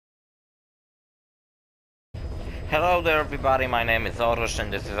Hello there everybody, my name is OrosZ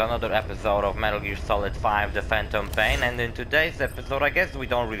and this is another episode of Metal Gear Solid 5 The Phantom Pain, and in today's episode I guess we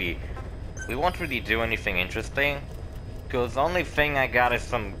won't really do anything interesting, cause the only thing I got is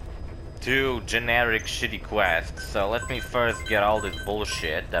some two generic shitty quests. So let me first get all this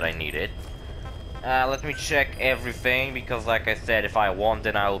bullshit that I needed. Let me check everything, because like I said, if I won't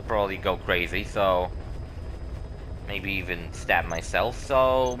then I'll probably go crazy, so maybe even stab myself,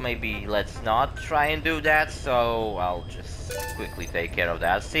 so maybe let's not try and do that, so I'll just quickly take care of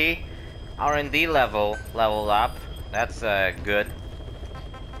that. See? R&D leveled up. That's good.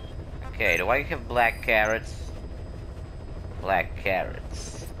 Okay, do I have black carrots? Black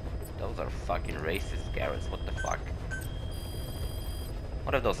carrots. Those are fucking racist carrots, what the fuck?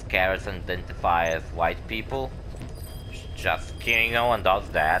 What if those carrots identify as white people? Just kidding, no one does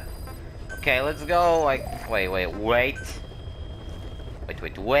that. Okay, let's go, like, wait.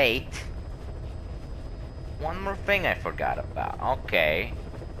 One more thing I forgot about. Okay.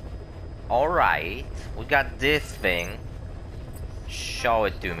 Alright. We got this thing. Show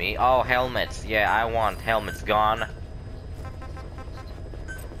it to me. Oh, helmets. Yeah, I want helmets gone.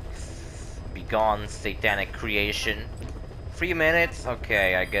 Be gone, satanic creation. 3 minutes?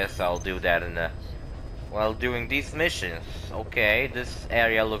 Okay, I guess I'll do that in the... while doing these missions. Okay, this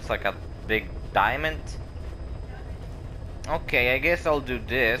area looks like a big diamond. Okay, I guess I'll do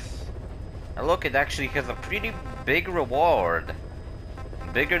this. And look, it actually has a pretty big reward.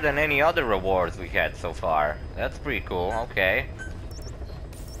 Bigger than any other rewards we had so far. That's pretty cool, okay.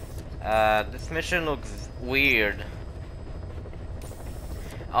 This mission looks weird.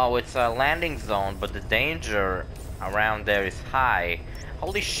 Oh, it's a landing zone, but the danger around there is high.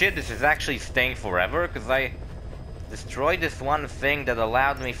 Holy shit, this is actually staying forever, because I destroyed this one thing that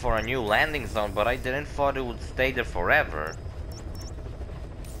allowed me for a new landing zone, but I didn't thought it would stay there forever.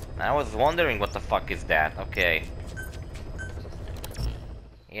 I was wondering what the fuck is that. Okay.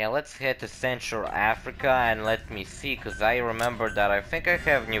 Yeah, let's head to Central Africa and let me see, because I remember that I think I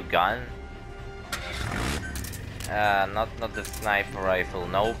have new gun. Not the sniper rifle,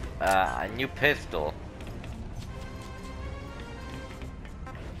 nope. A new pistol.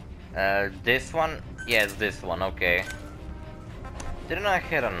 This one? Yes, this one, okay. Didn't I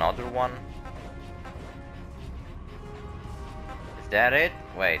hit another one? Is that it?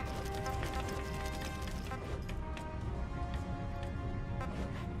 Wait.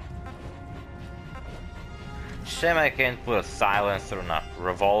 Shame I can't put a silencer on a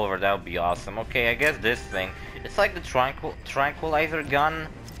revolver, that would be awesome. Okay, I guess this thing. It's like the tranquilizer gun.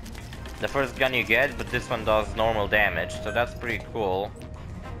 The first gun you get, but this one does normal damage, so that's pretty cool.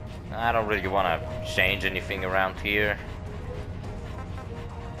 I don't really want to change anything around here.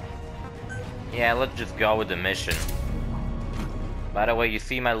 Yeah, let's just go with the mission. By the way, you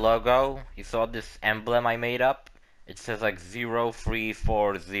see my logo? You saw this emblem I made up? It says like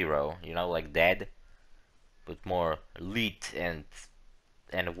 0340, you know, like dead. But more elite and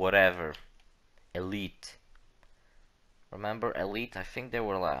whatever. Elite. Remember Elite? I think they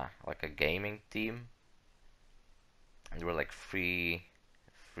were like a gaming team. And they were like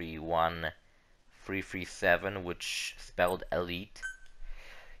 31337, which spelled elite.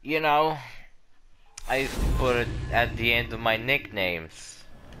 You know, I used to put it at the end of my nicknames.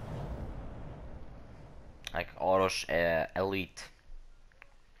 Like OrosZ Elite.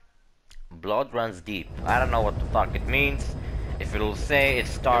 Blood runs deep. I don't know what the fuck it means. If it'll say it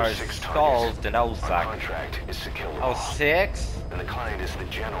stars skulls, then I'll suck. Contract is to kill them Oh, all. 6? And the client is the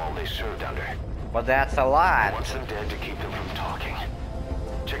general they served under. But that's a lot. Wants them dead to keep them from talking.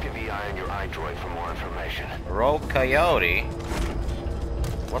 Check a VI on your iDroid for more information. Rogue Coyote?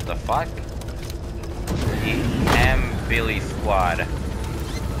 What the fuck? EM Billy Squad.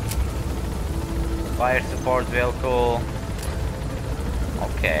 Fire support vehicle.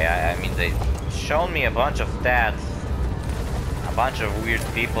 Okay, I mean they shown me a bunch of stats. A bunch of weird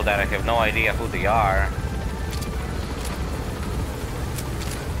people that I have no idea who they are.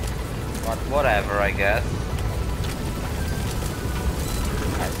 But whatever, I guess.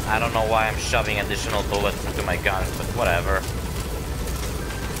 I don't know why I'm shoving additional bullets into my guns, but whatever.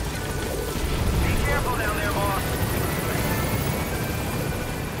 Be careful down there, boss.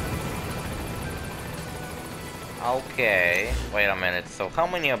 Okay, wait a minute. So how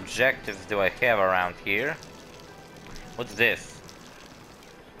many objectives do I have around here? What's this?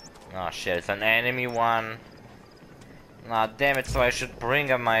 Oh shit, it's an enemy one. Nah, damn it, so I should bring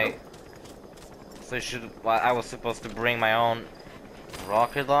my... So I was supposed to bring my own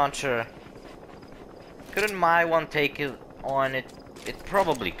rocket launcher. Couldn't my one take it on? It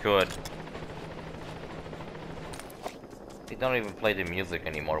probably could. They don't even play the music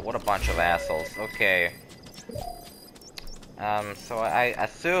anymore. What a bunch of assholes. Okay. So I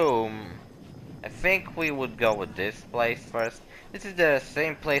think we would go with this place first. This is the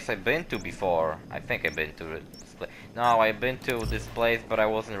same place I've been to before. I think I've been to this place. No, I've been to this place, but I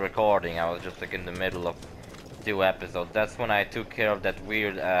wasn't recording. I was just like in the middle of 2 episodes. That's when I took care of that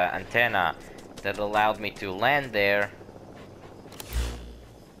weird antenna that allowed me to land there.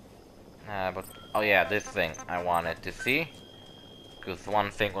 But oh yeah, this thing I wanted to see. Because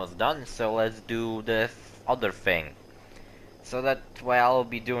one thing was done, so let's do this other thing. So that while I'll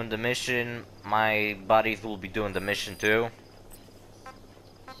be doing the mission, my buddies will be doing the mission too.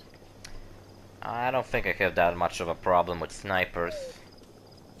 I don't think I have that much of a problem with snipers.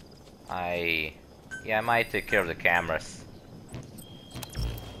 Yeah, I might take care of the cameras.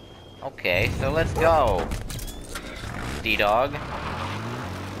 Okay, so let's go, D-Dog.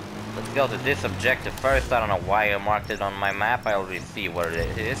 Let's go to this objective first. I don't know why I marked it on my map. I already see where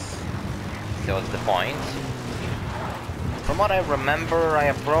it is. So what's the point? From what I remember, I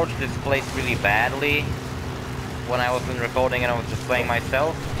approached this place really badly when I wasn't recording and I was just playing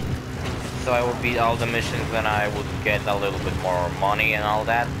myself. So I would beat all the missions and I would get a little bit more money and all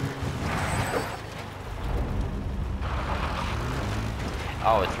that.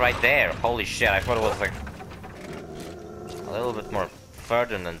 Oh, it's right there. Holy shit, I thought it was like a little bit more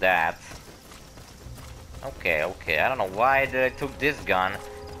further than that. Okay, I don't know why I took this gun,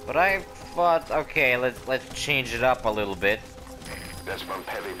 but I thought, okay, let's change it up a little bit. That's from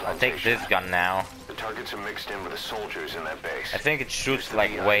Heavy Plantation. I'll take this gun now. The targets are mixed in with the soldiers in that base. I think it shoots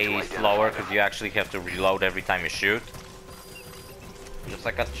like way slower because you actually have to reload every time you shoot. Just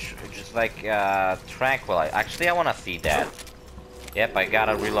like a tranquilizer. Actually, I want to see that. Yep, I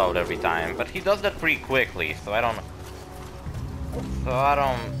gotta reload every time, but he does that pretty quickly, so I don't.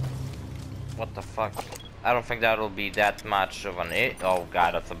 What the fuck? I don't think that'll be that much of an oh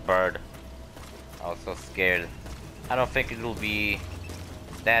god, that's a bird. I was so scared. I don't think it'll be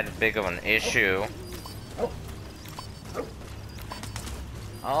that big of an issue.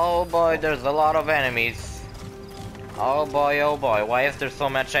 Oh boy, there's a lot of enemies. Oh boy, why is there so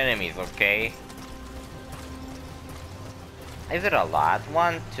much enemies, okay? Is it a lot?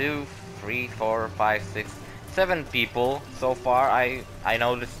 1, 2, 3, 4, 5, 6, 7 people so far. I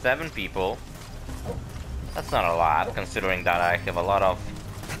noticed 7 people. That's not a lot, considering that I have a lot of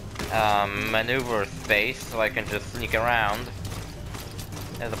maneuver space, so I can just sneak around.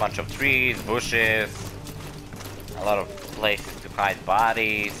 There's a bunch of trees, bushes, a lot of places to hide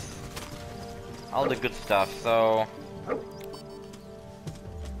bodies, all the good stuff. So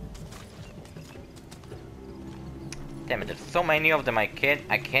damn it, there's so many of them. I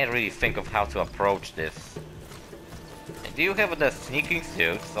can't really think of how to approach this. I do have the sneaking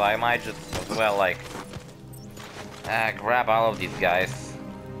suit, so I might just as well like grab all of these guys.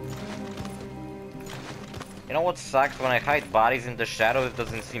 You know what sucks? When I hide bodies in the shadows, it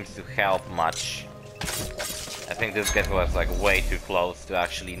doesn't seem to help much. I think this guy was like way too close to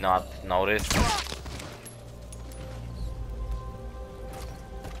actually not notice.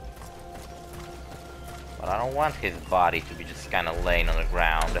 But I don't want his body to be just kind of laying on the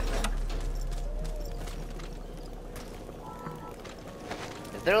ground.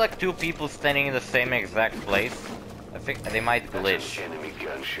 Is there like 2 people standing in the same exact place? I think they might glitch. Enemy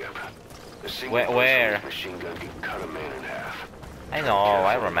gunship. Where? Machine gun can cut a man in half. I know,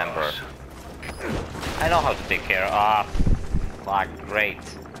 I remember. I know how to take care of. Ah, fuck, great.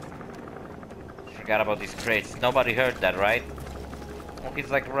 Forgot about these crates. Nobody heard that, right? Oh,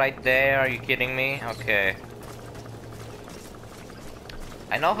 he's like right there. Are you kidding me? Okay.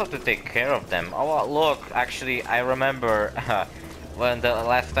 I know how to take care of them. Oh, look, actually, I remember when the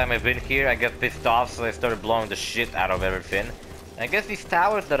last time I've been here, I got pissed off, so I started blowing the shit out of everything. I guess these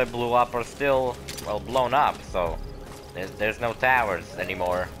towers that I blew up are still, well, blown up, so there's no towers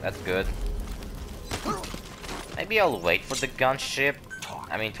anymore. That's good. Maybe I'll wait for the gunship,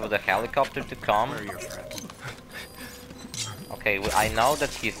 for the helicopter to come. Okay, well, I know that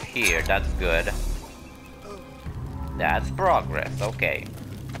he's here, that's good. That's progress, okay.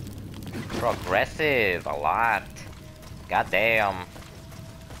 Progressive, a lot. Goddamn.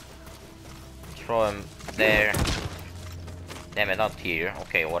 Throw him there. Damn it, not here.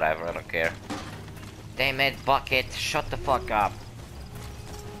 Okay, whatever, I don't care. Damn it, Bucket, shut the fuck up.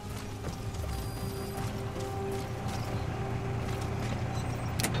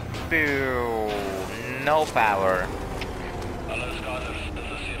 Boo, no power. Hallo Skaders, dit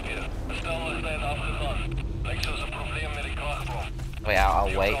is CP. Bestelmodaliteit afgevast. Lijkt zoals een probleem met die krachtbron.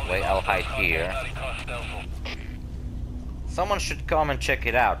 Wait, I'll hide here. Someone should come and check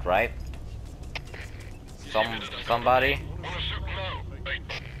it out, right? Somebody?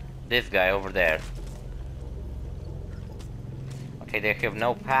 This guy over there. Okay, they have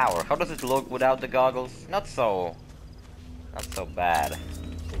no power. How does it look without the goggles? Not so bad.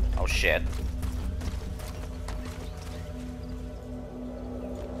 Oh shit.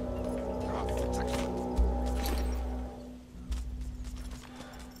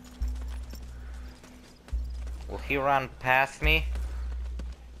 Will he run past me?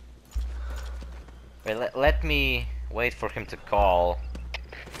 Wait, let me wait for him to call.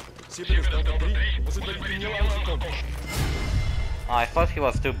 Oh, I thought he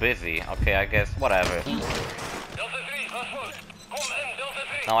was too busy. Okay, I guess whatever.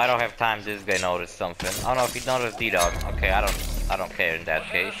 No, I don't have time. This guy noticed something. Oh no, if he noticed D-Dog. Okay, I don't care in that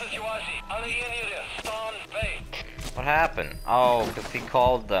case. What happened? Oh, because he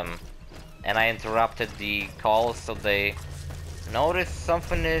called them. And I interrupted the call, so they noticed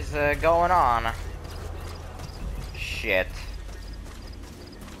something is going on. Shit.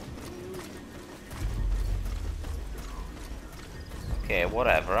 Okay,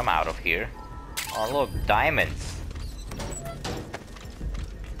 whatever, I'm out of here. Oh look, diamonds.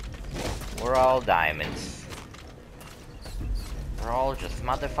 We're all diamonds. We're all just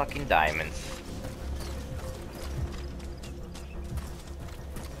motherfucking diamonds.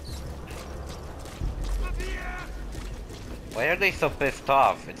 Why are they so pissed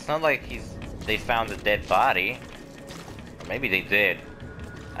off? It's not like they found a dead body. Or maybe they did.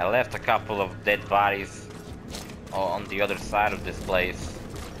 I left a couple of dead bodies on the other side of this place.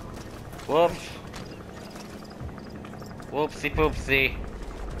 Whoops. Whoopsie poopsie.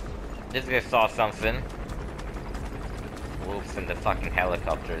 This guy saw something. Whoops, in the fucking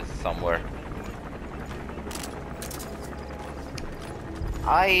helicopters somewhere.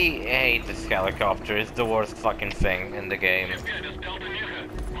 I hate this helicopter, it's the worst fucking thing in the game.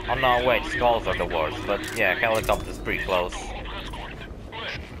 Oh no, wait, skulls are the worst, but yeah, helicopter's pretty close.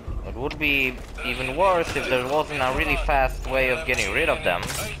 It would be even worse if there wasn't a really fast way of getting rid of them.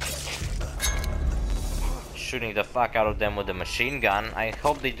 Shooting the fuck out of them with a machine gun. I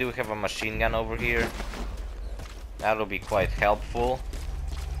hope they do have a machine gun over here. That'll be quite helpful.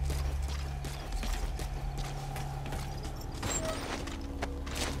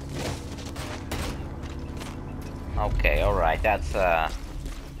 Okay, alright, that's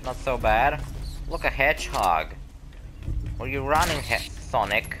not so bad. Look, a hedgehog. Where you running,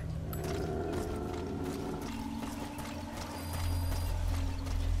 Sonic?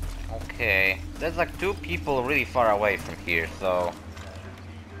 Okay, there's like 2 people really far away from here, so...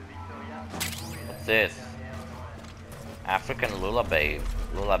 What's this? African lullaby.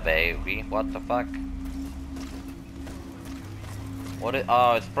 Lullaby, what the fuck? What is...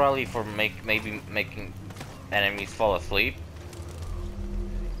 Oh, it's probably for maybe making enemies fall asleep.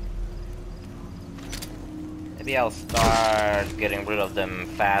 Maybe I'll start getting rid of them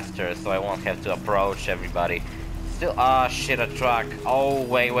faster so I won't have to approach everybody. Still, ah, shit, a truck. Oh,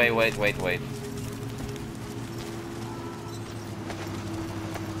 wait.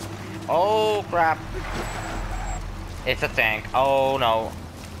 Oh, crap. It's a tank. Oh, no.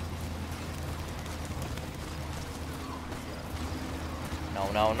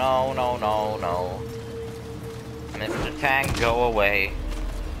 No. Mr. Tank, go away.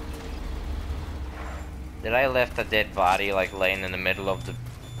 Did I left a dead body, like, laying in the middle of the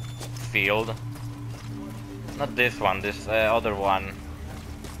field? Not this one, this other one.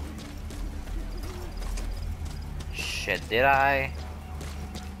 Shit, did I?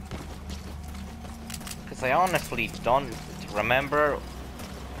 Because I honestly don't remember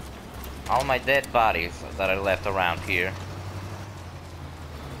all my dead bodies that I left around here.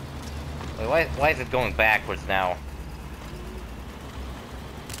 Wait, why is it going backwards now?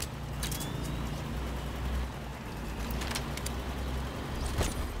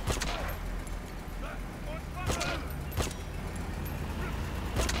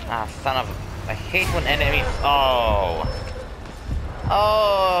 Ah, son of a... I hate when enemies... Oh!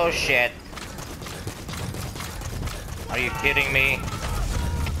 Oh, shit! Are you kidding me?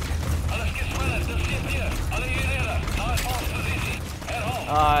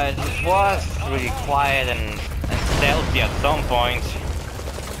 It was really quiet and stealthy at some point.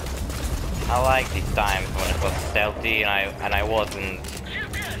 I like these times when it was stealthy and I wasn't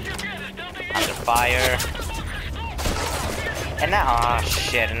under fire. And now, ah,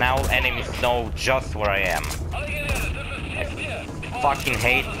 shit, now enemies know just where I am. I fucking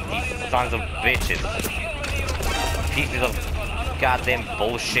hate these sons of bitches. Pieces of goddamn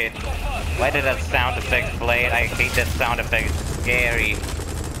bullshit. Why did that sound effect play? I hate that sound effect, it's scary.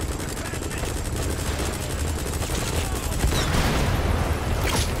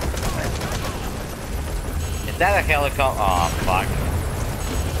 Is that a helicopter? Oh, fuck.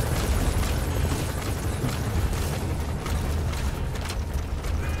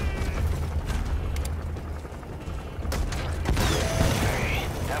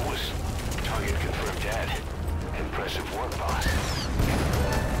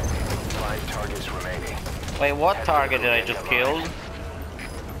 remaining. Wait, what target did I just kill?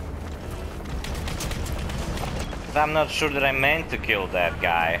 'Cause I'm not sure that I meant to kill that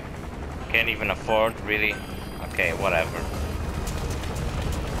guy. Can't even afford, really? Okay, whatever.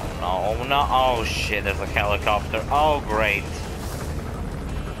 Oh no, oh no, oh shit, there's a helicopter. Oh great.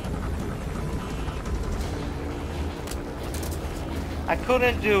 I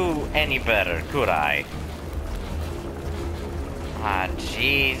couldn't do any better, could I? Ah,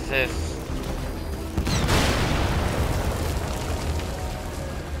 Jesus.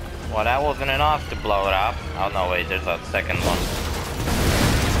 Well, that wasn't enough to blow it up. Oh no, wait, there's a second one.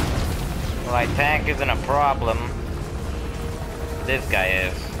 My tank isn't a problem. This guy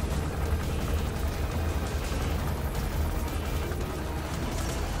is.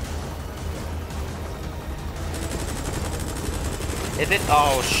 Is it?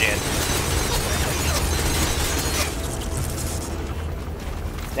 Oh shit.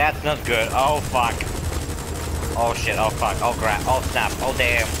 That's not good. Oh fuck. Oh shit, oh fuck, oh crap, oh snap, oh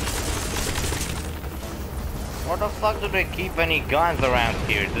damn. Where the fuck do they keep any guns around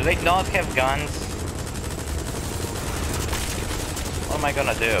here? Do they not have guns? What am I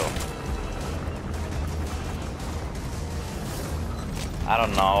gonna do? I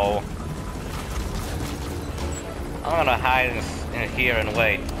don't know. I'm gonna hide in here and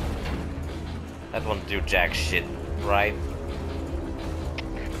wait. That won't do jack shit, right?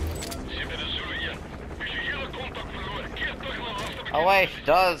 Oh wait, it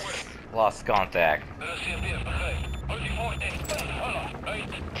does. Lost contact.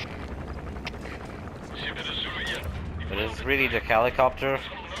 But is it really the helicopter?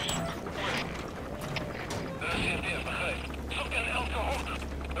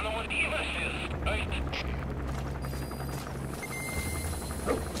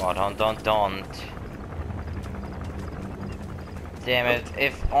 Oh, don't. Damn it,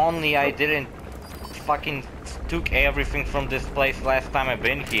 if only I didn't fucking took everything from this place last time I've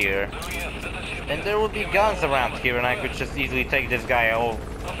been here. Then there would be guns around here and I could just easily take this guy over.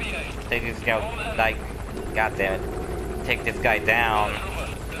 Take this guy, like, god damn it. Take this guy down.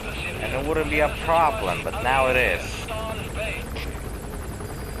 And it wouldn't be a problem, but now it is.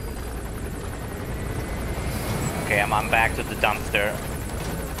 Okay, I'm back to the dumpster.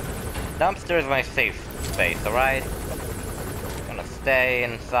 Dumpster is my safe space, alright? Gonna stay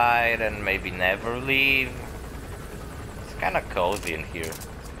inside and maybe never leave. It's kinda cozy in here.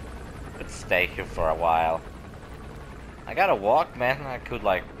 Could stay here for a while. I gotta walk, man. I could,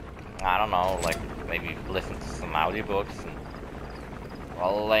 like, I don't know, like maybe listen to some audiobooks and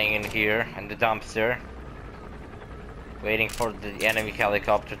while laying in here in the dumpster, waiting for the enemy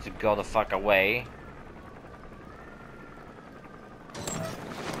helicopter to go the fuck away.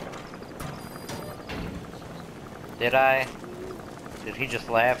 Did I? Did he just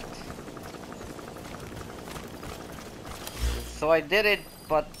left? So I did it,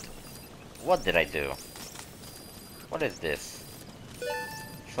 but what did I do? What is this?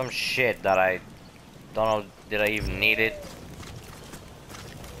 Some shit that I don't know, did I even need it?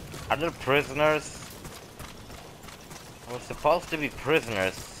 Are there prisoners? We're supposed to be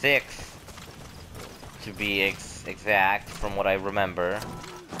prisoners, 6 to be exact from what I remember.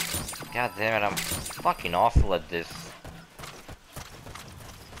 God damn it, I'm fucking awful at this.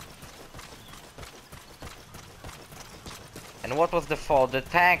 And what was the fault? The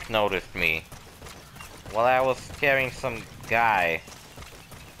tank noticed me while I was carrying some guy.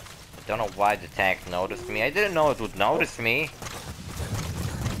 I don't know why the tank noticed me. I didn't know it would notice me.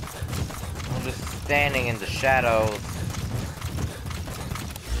 I'm just standing in the shadows.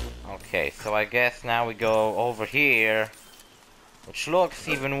 Okay, so I guess now we go over here, which looks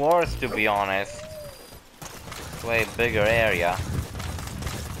even worse, to be honest. It's way bigger area.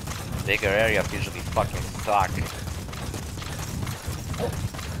 Bigger areas usually fucking suck.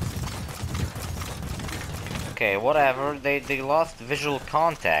 Okay, whatever. They lost visual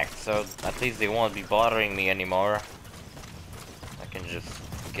contact, so at least they won't be bothering me anymore. I can just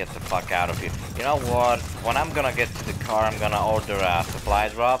get the fuck out of here. You know what? When I'm gonna get to the car, I'm gonna order a supply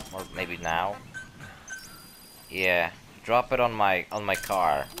drop, or maybe now. Yeah, drop it on my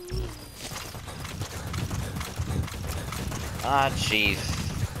car. Ah, jeez.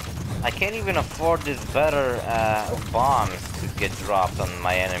 I can't even afford these better bombs to get dropped on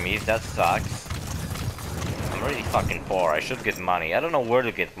my enemies. That sucks. I'm really fucking poor. I should get money. I don't know where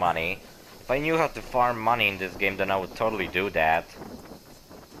to get money. If I knew how to farm money in this game, then I would totally do that.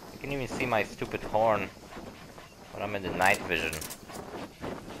 You can even see my stupid horn when I'm in the night vision.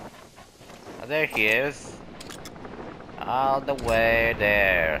 Oh, there he is. All the way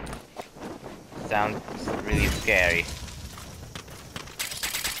there. Sounds really scary.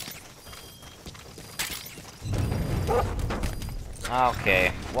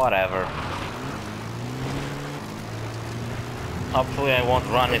 Okay, whatever. Hopefully I won't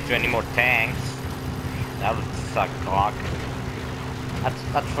run into any more tanks. That would suck cock.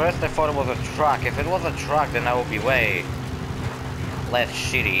 At first I thought it was a truck. If it was a truck, then that would be way less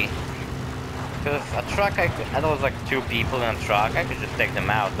shitty. Because a truck, there was like 2 people in a truck, I could just take them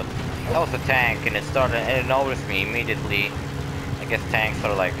out, but that was a tank and it noticed me immediately. I guess tanks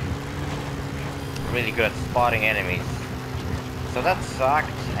are like really good at spotting enemies. So that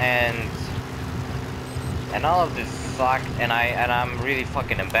sucked, and all of this sucked, and I'm really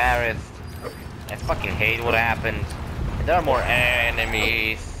fucking embarrassed. I fucking hate what happened. And there are more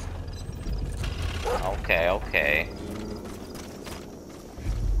enemies. Okay, okay.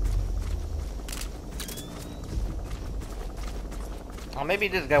 Well, maybe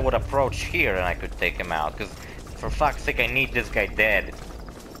this guy would approach here and I could take him out, because for fuck's sake I need this guy dead.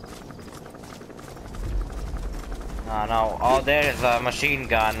 Oh no, oh there's a machine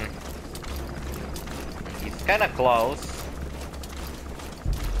gun. He's kinda close.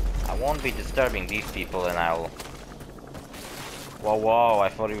 I won't be disturbing these people and I'll... Whoa, whoa, I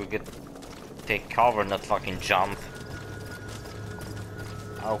thought he would take cover, not fucking jump.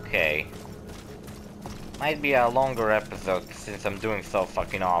 Okay. Might be a longer episode since I'm doing so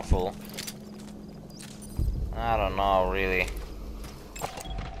fucking awful. I don't know, really.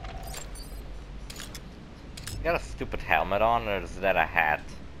 Got a stupid helmet on, or is that a hat?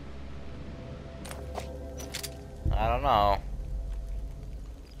 I don't know.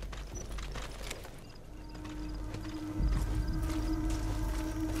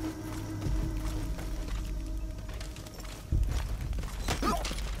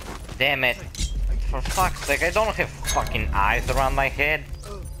 Damn it. For fuck's sake, I don't have fucking eyes around my head.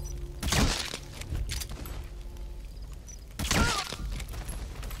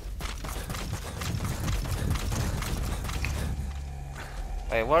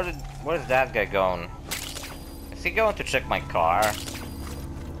 Wait, where's that guy going? Is he going to check my car?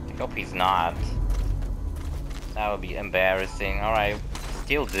 I hope he's not. That would be embarrassing. Alright,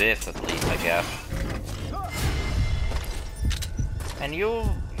 steal this at least, I guess. And you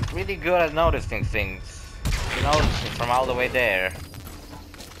really good at noticing things. You noticed it from all the way there.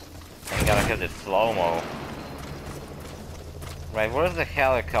 And gotta get this slow-mo. Right, where's the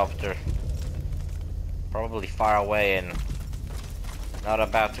helicopter? Probably far away and not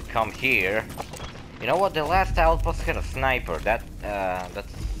about to come here. You know what? The last outpost had a sniper. That's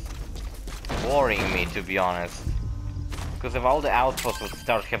worrying me, to be honest. Because if all the outposts would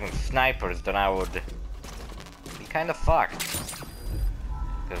start having snipers, then I would be kind of fucked.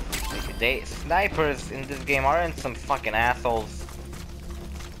 Because snipers in this game aren't some fucking assholes,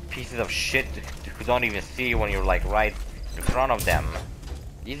 pieces of shit who don't even see you when you're like right in front of them.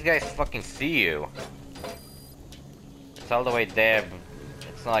 These guys fucking see you. It's all the way there, but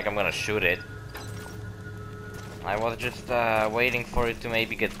it's not like I'm gonna shoot it. I was just waiting for it to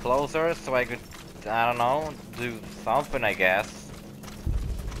maybe get closer so I could, I don't know, do something, I guess.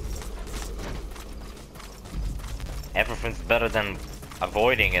 Everything's better than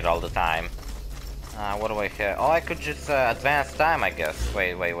avoiding it all the time. What do I have? Oh, I could just advance time, I guess.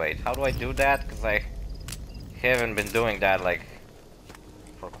 Wait. How do I do that? Because I haven't been doing that, like,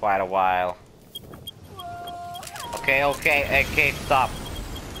 for quite a while. Okay, stop.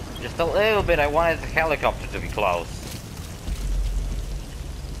 Just a little bit, I wanted the helicopter to be close.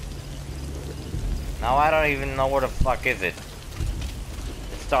 Now I don't even know where the fuck is it.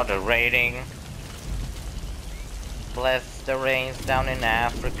 It started raining. Bless the rains down in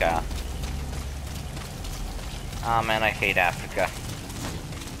Africa. Ah, man, I hate Africa.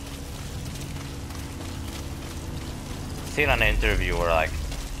 Seen an interview where like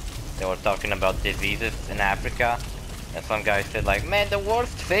they were talking about diseases in Africa, and some guy said like, man, the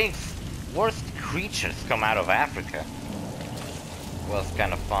worst creatures come out of Africa. Was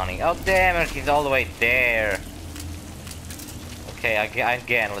kind of funny. Oh damn it, he's all the way there. Okay,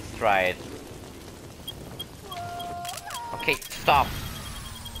 again, let's try it. Okay, stop.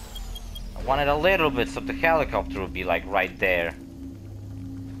 I wanted a little bit so the helicopter would be like right there.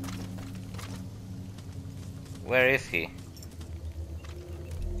 Where is he?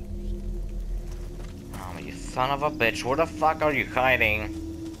 Oh, you son of a bitch, where the fuck are you hiding?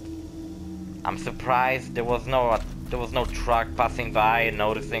 I'm surprised there was no truck passing by and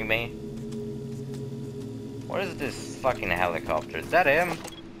noticing me. Where is this fucking helicopter? Is that him?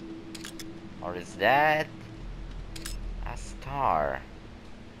 Or is that a star?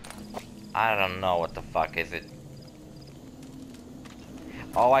 I don't know what the fuck is it.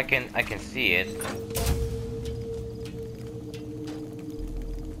 Oh, I can see it.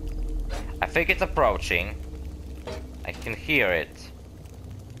 I think it's approaching. I can hear it.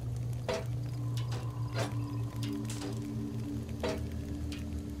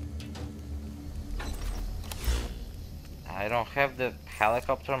 I don't have the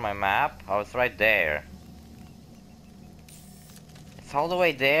helicopter on my map. Oh, it's right there. It's all the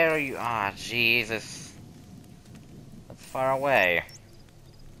way there. You Jesus. That's far away.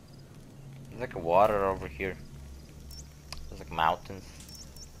 There's like water over here. There's like mountains.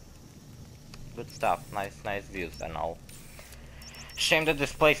 Good stuff. Nice views and all. Shame that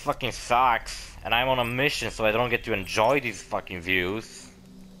this place fucking sucks. And I'm on a mission, so I don't get to enjoy these fucking views.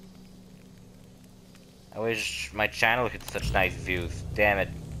 I wish my channel had such nice views. Damn it.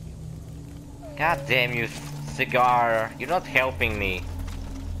 God damn you, cigar. You're not helping me.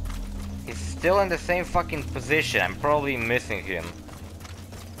 He's still in the same fucking position. I'm probably missing him.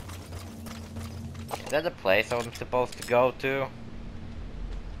 Is that the place I'm supposed to go to?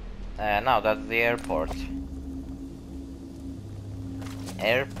 No, that's the airport.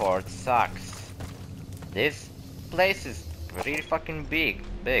 Airport sucks. This place is pretty fucking big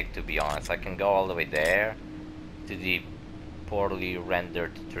to be honest. I can go all the way there to the poorly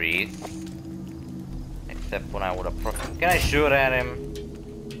rendered trees. Except when I would approach. Can I shoot at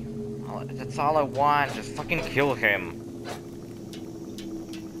him? Oh, that's all I want. Just fucking kill him.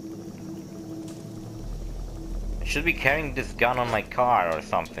 I should be carrying this gun on my car or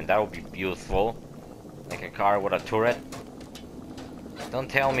something. That would be useful. Like a car with a turret. Don't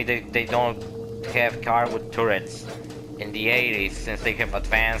tell me they don't have car with turrets in the 80s since they have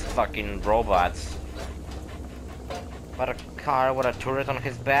advanced fucking robots. But a car with a turret on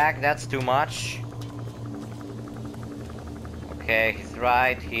his back? That's too much. Okay, he's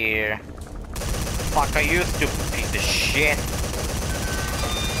right here. Fuck, are you stupid piece of shit?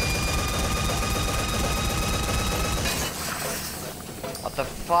 What the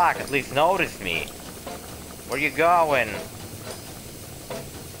fuck? At least notice me. Where you going?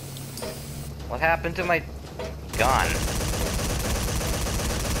 What happened to my gun?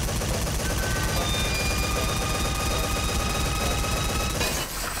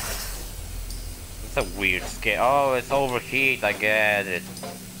 It's a weird scare. Oh, it's overheat. I get it.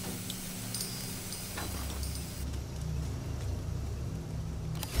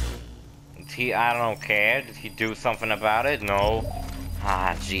 I don't care. Did he do something about it? No.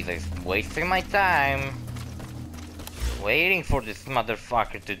 Ah, Jesus, wasting my time. Waiting for this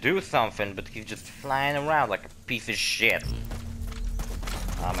motherfucker to do something, but he's just flying around like a piece of shit.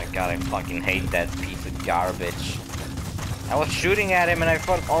 Oh my god, I fucking hate that piece of garbage. I was shooting at him and I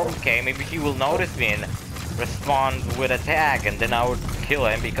thought, oh, okay, maybe he will notice me and respond with a tag, and then I would kill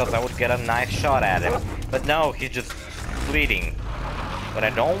him because I would get a nice shot at him. But no, he's just fleeting. But I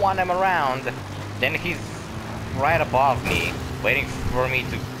don't want him around. Then he's right above me, waiting for me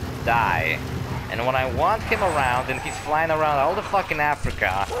to die. And when I want him around, then he's flying around all the fucking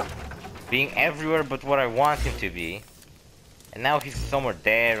Africa, being everywhere but what I want him to be. And now he's somewhere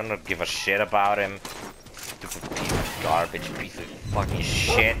there. I don't give a shit about him. Stupid piece of garbage, piece of fucking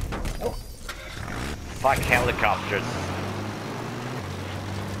shit. Fuck helicopters.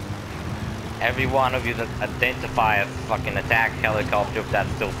 Every one of you that identify as fucking attack helicopter, if that's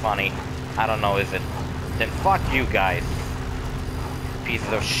still funny, I don't know, is it? Then fuck you guys.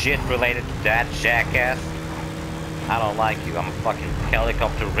 Pieces of shit related to that jackass. I don't like you, I'm a fucking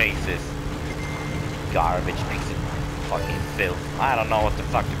helicopter racist. Garbage piece of fucking filth. I don't know what the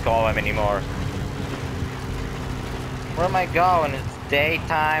fuck to call him anymore. Where am I going? It's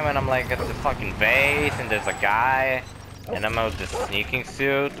daytime and I'm like at the fucking base and there's a guy. And I'm out the sneaking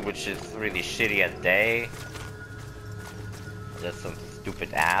suit, which is really shitty at day. There's some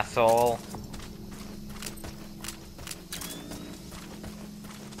stupid asshole.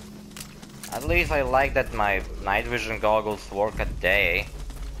 At least I like that my night vision goggles work at day.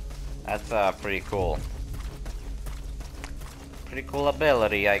 That's pretty cool. Pretty cool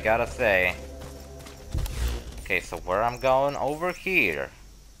ability, I gotta say. Okay, so where I'm going? Over here.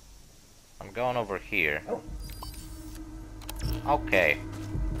 I'm going over here. Okay.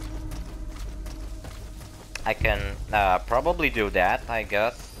 I can probably do that, I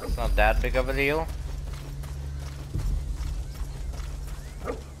guess. It's not that big of a deal.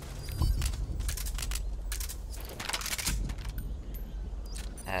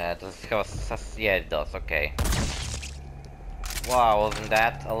 Does it cost? Yeah, it does, okay. Wow, wasn't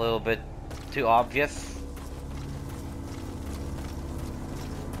that a little bit too obvious?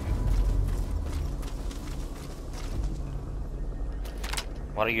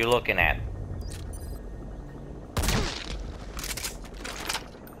 What are you looking at?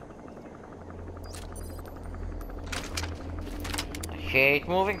 Hate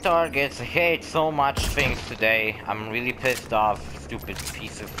moving targets, I hate so much things today. I'm really pissed off, stupid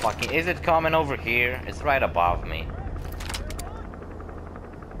piece of fucking... Is it coming over here? It's right above me.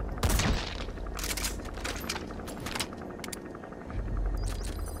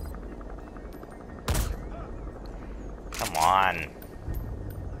 Come on.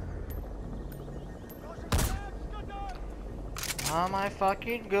 Oh my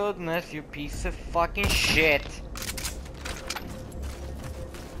fucking goodness, you piece of fucking shit.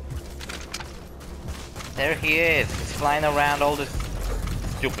 There he is. He's flying around all this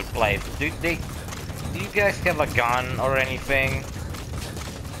stupid place. Do you guys have a gun or anything?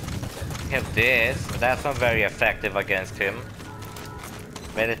 We have this, but that's not very effective against him.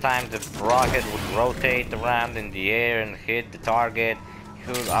 By the time the rocket would rotate around in the air and hit the target,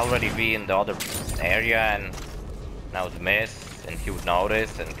 he would already be in the other area and I would miss and he would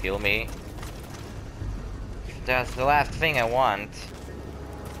notice and kill me. That's the last thing I want.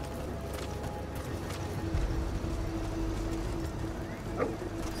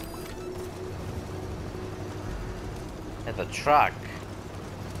 There's a truck.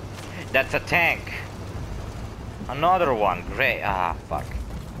 That's a tank. Another one. Great. Ah, fuck.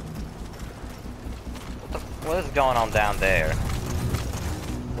 What is going on down there?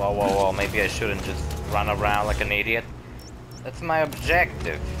 Whoa, whoa, whoa. Maybe I shouldn't just run around like an idiot. That's my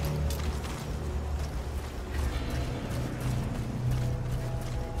objective.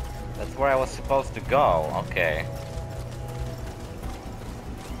 That's where I was supposed to go. Okay.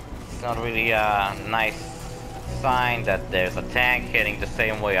 It's not really a nice sign that there's a tank heading the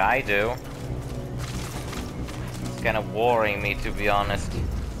same way I do. It's kind of worrying me, to be honest.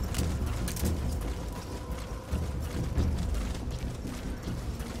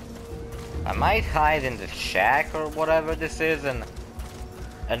 I might hide in the shack or whatever this is and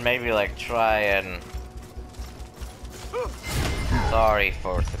maybe like try and... Sorry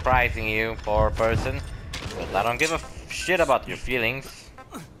for surprising you, poor person, but I don't give a shit about your feelings.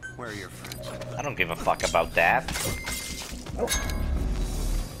 Where are your friends? I don't give a fuck about that.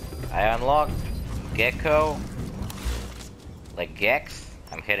 I unlocked Gecko. Like Gex.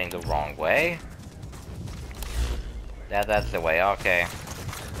 I'm heading the wrong way. That's the way, okay.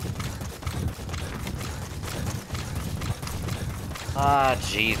 Ah,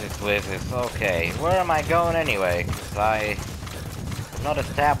 Jesus whizzes. Okay, where am I going anyway? 'Cause I've not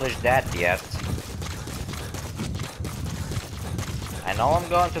established that yet. I know I'm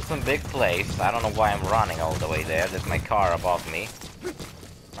going to some big place. I don't know why I'm running all the way there. There's my car above me.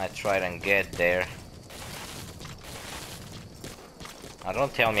 I try and get there.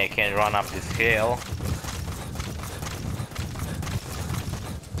 Don't tell me I can't run up this hill.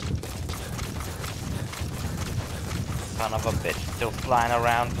 Son of a bitch, still flying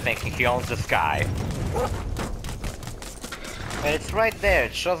around thinking he owns the sky. But it's right there,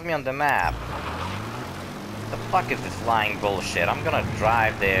 it shows me on the map. The fuck is this lying bullshit? I'm gonna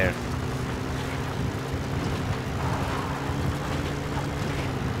drive there.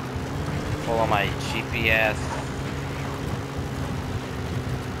 Follow my GPS.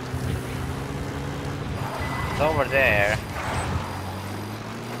 It's over there.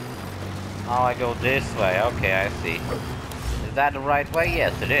 Oh, I go this way. Okay, I see. Is that the right way?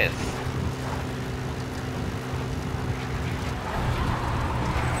 Yes, it is.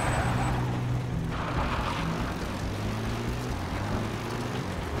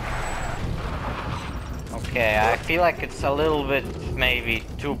 Okay, I feel like it's a little bit maybe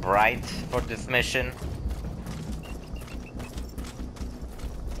too bright for this mission.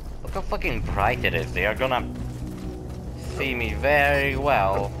 Look how fucking bright it is. They are gonna see me very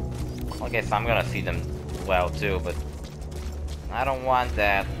well. I guess I'm gonna see them well too, but I don't want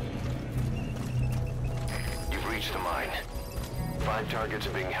that. You've reached the mine. 5 targets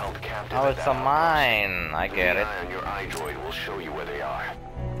are being held captive. Oh, at it's that a mine. I outpost. get The it. eye on your iDroid will show you where they are.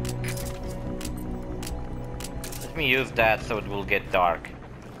 Let me use that so it will get dark.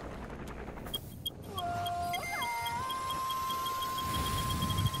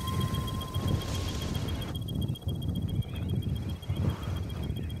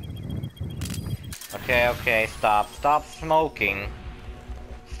 Okay, okay, stop. Stop smoking.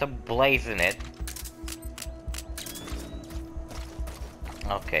 Stop blazing it.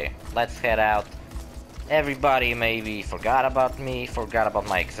 Okay, let's head out. Everybody maybe forgot about me, forgot about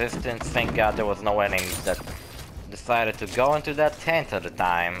my existence. Thank God there was no enemies that decided to go into that tent at the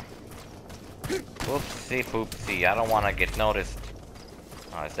time. Oopsie poopsie, I don't want to get noticed.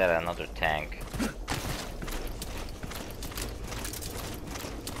 Oh, is that another tank?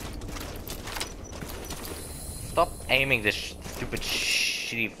 Stop aiming this stupid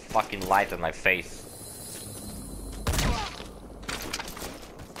shitty fucking light at my face.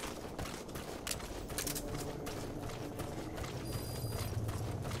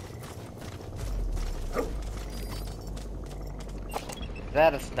 Is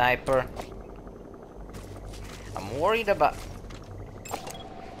that a sniper? I'm worried about...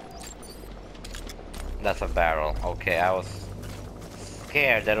 That's a barrel. Okay, I was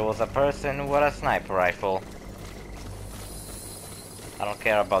scared that it was a person with a sniper rifle. I don't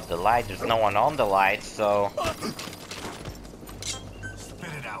care about the light, there's no one on the light, so... Spit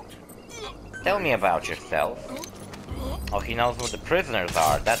it out. Tell me about yourself. Oh, he knows where the prisoners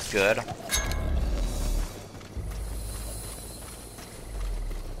are, that's good.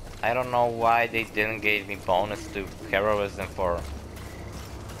 I don't know why they didn't give me bonus to heroism for...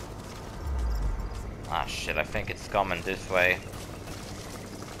 Ah shit, I think it's coming this way.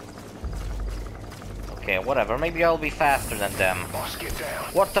 Okay, whatever, maybe I'll be faster than them. Boss, get down.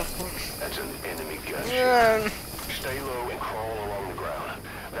 What the f... That's an enemy gunship. Stay low and crawl along the ground.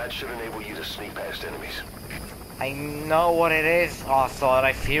 That should enable you to sneak past enemies. I know what it is, also,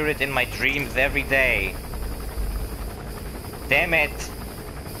 I fear it in my dreams every day. Damn it!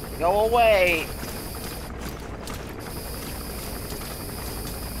 Go away!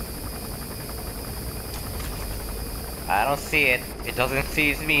 I don't see it. It doesn't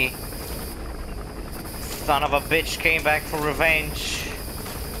seize me. Son of a bitch came back for revenge.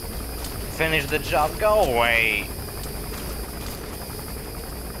 Finish the job. Go away.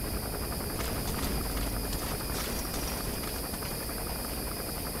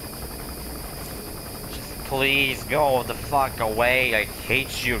 Just please go the fuck away. I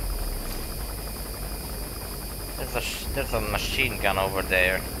hate you. There's a machine gun over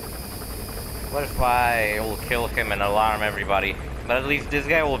there. What if I will kill him and alarm everybody? But at least this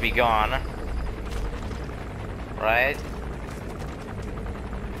guy will be gone. Right?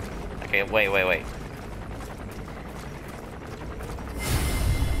 Okay, wait. Wait,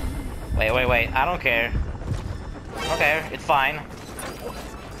 I don't care. Okay, it's fine.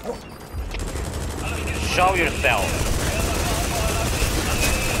 Show yourself.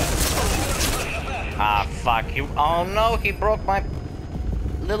 Ah, fuck you. Oh no, he broke my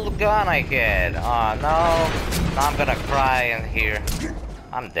little gun I had. Oh no. Now I'm gonna cry in here.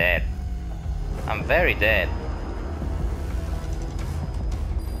 I'm dead. I'm very dead.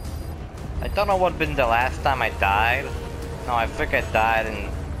 I don't know what been the last time I died. No, I think I died in...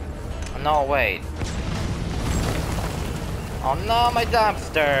 No, wait. Oh no, my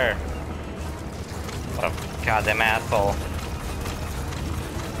dumpster! What a goddamn asshole.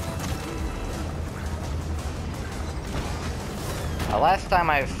 The last time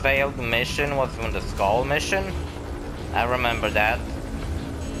I failed the mission was in the skull mission. I remember that.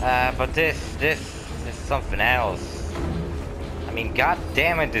 But this is something else. I mean, god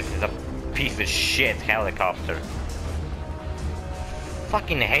damn it, this is a piece of shit helicopter.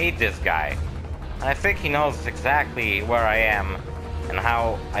 Fucking hate this guy. And I think he knows exactly where I am and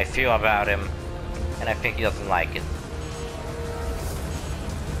how I feel about him. And I think he doesn't like it.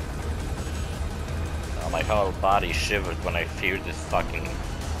 Oh, my whole body shivered when I feared this fucking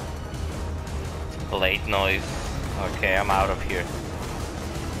blade noise. Okay, I'm out of here.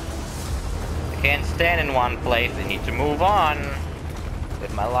 I can't stand in one place, I need to move on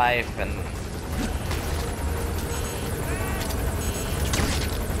with my life and...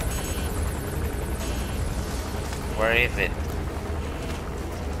 Where is it?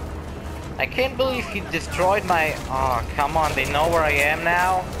 I can't believe he destroyed my... Oh, come on, they know where I am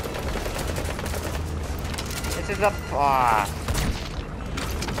now? This is a...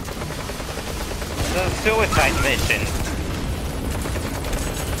 This is a suicide mission.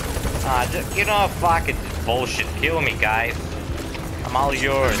 You know, fuck it, this bullshit. Kill me, guys. I'm all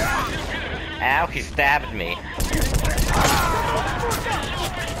yours. Ow, he stabbed me.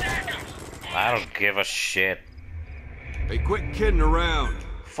 I don't give a shit. Hey, quit kidding around.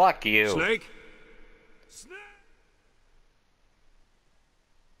 Fuck you. Snake?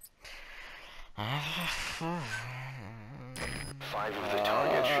 Five of the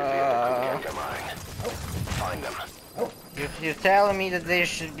targets should be in the Kuganga mine. Find them. You're telling me that they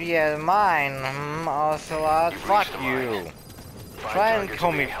should be at mine, Ocelot? Fuck you. Try and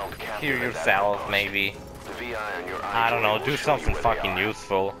come here yourself, maybe. I don't know, do something fucking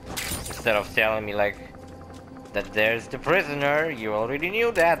useful. Instead of telling me, like, that there's the prisoner. You already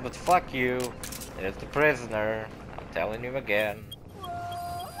knew that, but fuck you. There's the prisoner. I'm telling you again.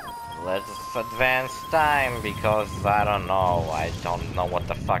 Let's advance time, because I don't know. I don't know what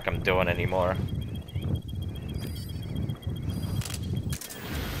the fuck I'm doing anymore.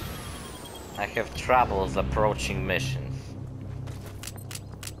 I have troubles approaching missions.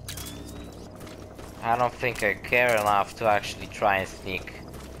 I don't think I care enough to actually try and sneak.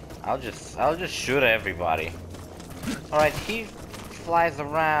 I'll just shoot everybody. Alright, he flies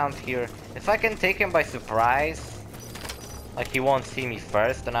around here. If I can take him by surprise, Like he won't see me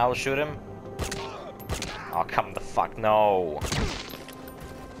first and I'll shoot him? Oh, come the fuck, no.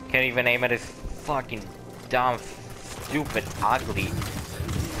 Can't even aim at his fucking dumb, stupid, ugly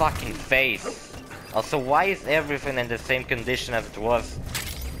fucking face. Also, why is everything in the same condition as it was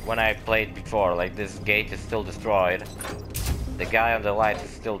when I played before? Like, this gate is still destroyed. The guy on the light is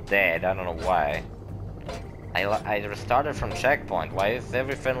still dead, I don't know why. I restarted from checkpoint, why is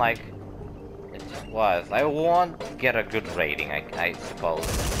everything like it was? I won't get a good rating, I suppose.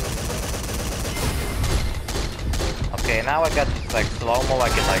 Okay, now I got this like slow-mo, I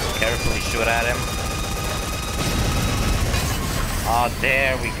can like carefully shoot at him. Oh,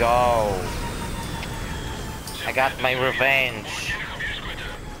 there we go. I got my revenge.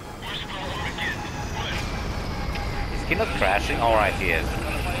 Is he not crashing? Alright, he is.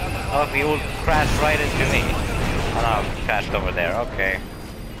 Oh, he will crash right into me. Oh no, he crashed over there, okay.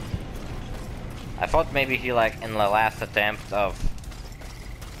 I thought maybe he like in the last attempt of...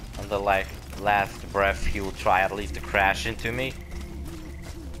 on the like last breath he will try at least to crash into me.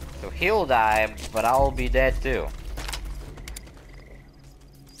 So he'll die, but I'll be dead too.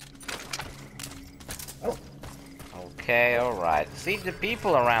 Okay, alright. See, the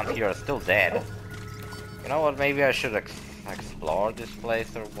people around here are still dead. You know what, maybe I should explore this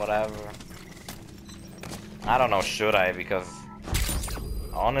place or whatever. I don't know, should I? Because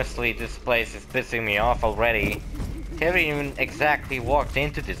honestly, this place is pissing me off already. I haven't even exactly walked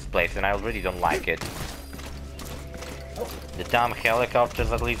into this place and I already don't like it. The dumb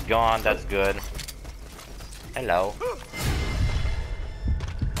helicopter's at least gone, that's good. Hello.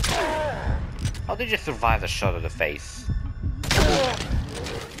 How did you survive the shot of the face?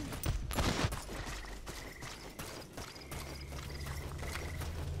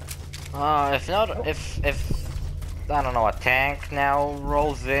 If I don't know, a tank now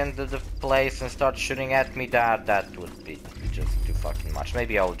rolls into the place and starts shooting at me, that would be just too fucking much.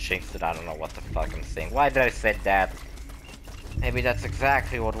 Maybe I'll jinx it, I don't know what the fuck I'm saying. Why did I say that? Maybe that's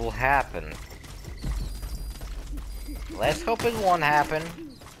exactly what will happen. Let's hope it won't happen.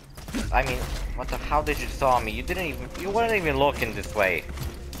 I mean, what the, how did you saw me? You weren't even looking this way.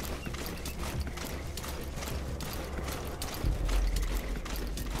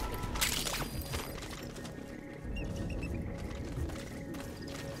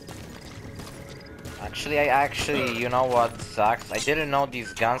 Actually, you know what sucks? I didn't know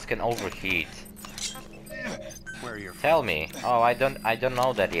these guns can overheat. Tell me. Oh, I don't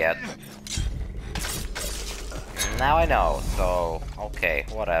know that yet. Now I know, so okay,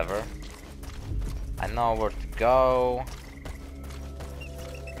 whatever. I know where to go.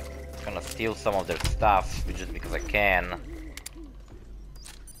 I'm gonna steal some of their stuff just because I can.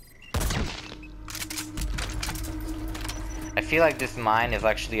 I feel like this mine is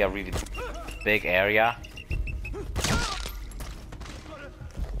actually a really big area.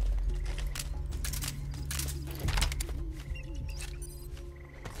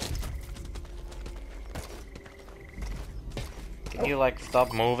 Can you like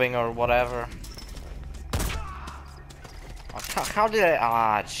stop moving or whatever? How did I?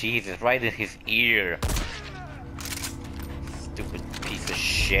 Ah, Jesus, right in his ear. Stupid piece of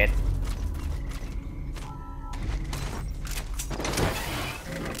shit.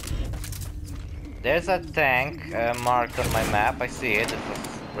 There's a tank marked on my map. I see it. It's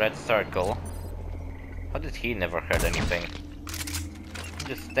a red circle. How did he never heard anything?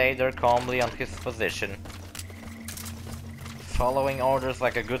 He just stayed there calmly on his position, following orders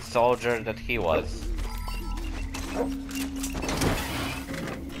like a good soldier that he was.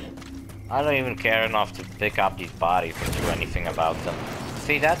 I don't even care enough to pick up these bodies or do anything about them.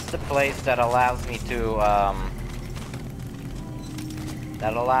 See, that's the place that allows me to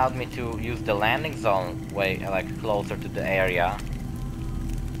that allowed me to use the landing zone way like closer to the area.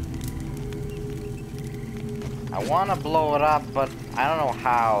 I wanna blow it up, but I don't know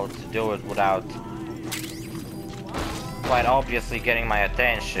how to do it without quite obviously getting my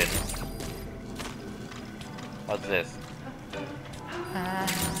attention. What's this? I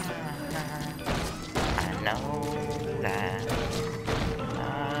know that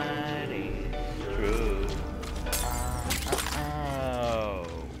is true.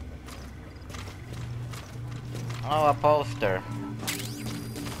 Oh, a poster.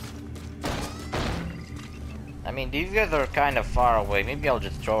 I mean, these guys are kind of far away. Maybe I'll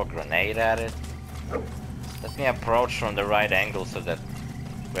just throw a grenade at it. Let me approach from the right angle so that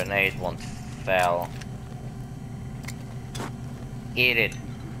grenade won't fail. Eat it.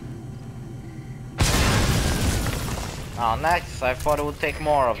 Oh, nice. I thought it would take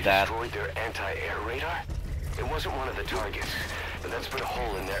more of that. Destroyed their anti-air radar? It wasn't one of the targets. Let's put a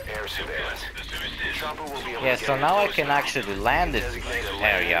hole in their air surveillance. The chopper will be able Yeah, to so get now I close can enough actually land this designate a landing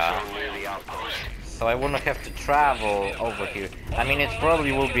area. zone near the outpost. So I wouldn't have to travel over here. I mean, it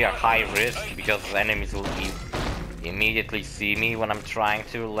probably will be a high risk because enemies will immediately see me when I'm trying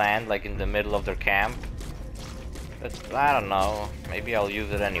to land, like in the middle of their camp. But I don't know, maybe I'll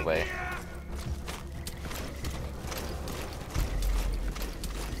use it anyway.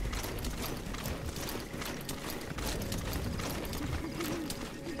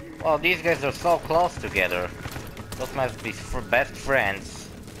 Well, these guys are so close together. Those must be best friends.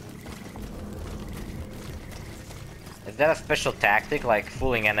 Is that a special tactic, like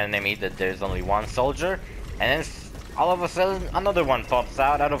fooling an enemy that there's only one soldier, and then all of a sudden another one pops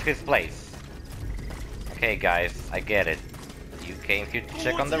out of his place? Okay guys, I get it. You came here to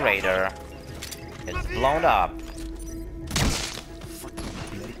check on the radar. It's blown up.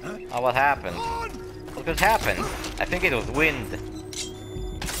 Oh, what happened? Look what happened. I think it was wind.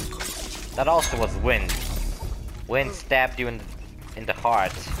 That also was wind. Wind stabbed you in the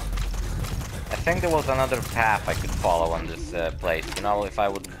heart. I think there was another path I could follow on this place. You know, if I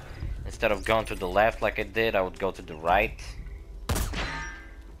would, instead of going to the left like I did, I would go to the right.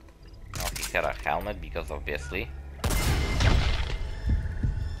 Oh, he had a helmet, because obviously.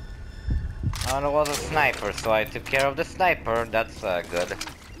 Oh, there was a sniper, so I took care of the sniper. That's good.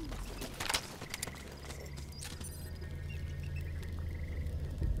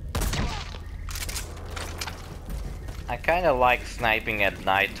 I kinda like sniping at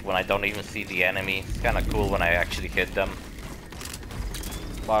night when I don't even see the enemy. It's kinda cool when I actually hit them.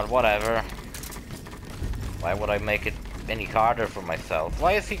 But whatever. Why would I make it any harder for myself?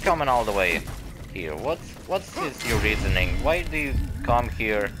 Why is he coming all the way here? What's your reasoning? Why do you come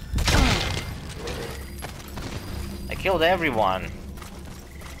here? I killed everyone.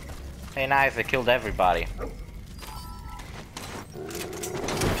 Hey, nice, I killed everybody. I'm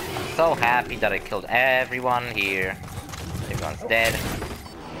so happy that I killed everyone here. Everyone's dead.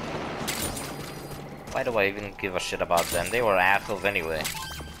 Why do I even give a shit about them? They were assholes anyway.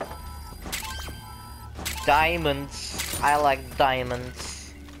 Diamonds. I like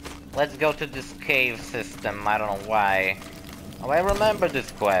diamonds. Let's go to this cave system. I don't know why. Oh, I remember this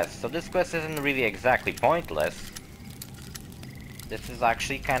quest. So this quest isn't really exactly pointless. This is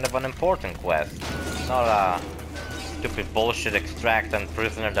actually kind of an important quest. It's not a stupid bullshit extract and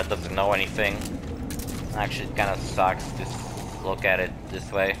prisoner that doesn't know anything. Actually, it kind of sucks to look at it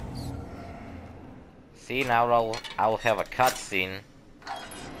this way. See, now I'll have a cutscene.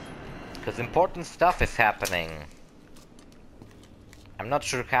 Because important stuff is happening. I'm not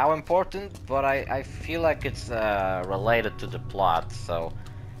sure how important, but I feel like it's related to the plot, so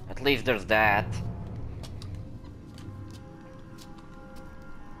at least there's that.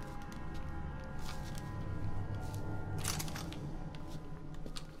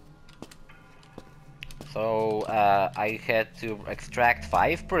 So I had to extract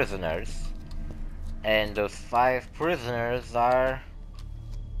 5 prisoners, and those 5 prisoners are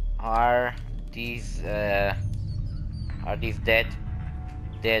these dead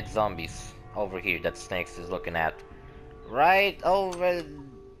zombies over here that Snakes is looking at. Right over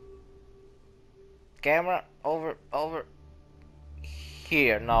camera, over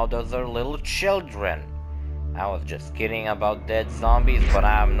here. No, those are little children. I was just kidding about dead zombies, but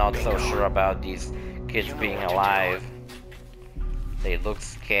I'm not so sure about these kids being alive. They look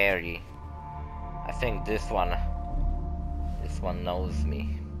scary. I think this one knows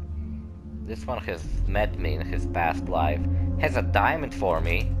me. This one has met me in his past life. Has a diamond for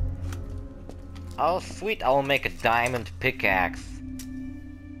me. Oh sweet, I'll make a diamond pickaxe.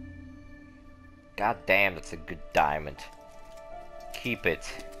 God damn, that's a good diamond. Keep it.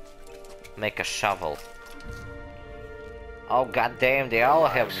 Make a shovel. Oh god damn, they all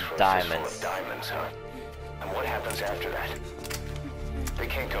have diamonds. Diamonds, huh? And what happens after that? They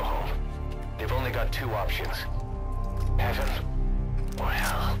can't go home. They've only got 2 options. Heaven or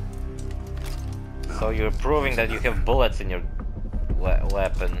hell. So you're proving that you have bullets in your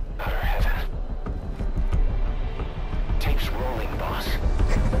weapon. Utter heaven. Tape's rolling, boss.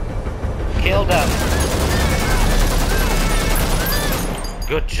 Kill them!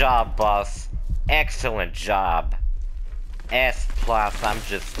 Good job, boss. Excellent job. S+, I'm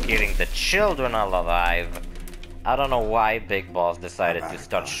just getting the children alive. I don't know why Big Boss decided to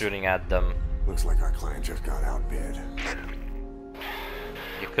start shooting at them. Looks like our client just got outbid.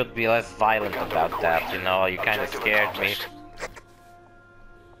 You could be less violent about that, you know, you kinda scared me.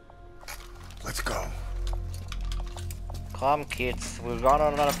 Let's go. Come kids, we're going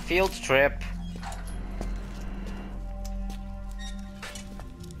on a field trip.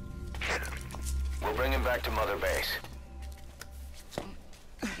 We'll bring him back to Mother Base.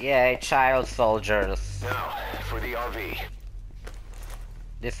 Yay, child soldiers. Now, for the RV.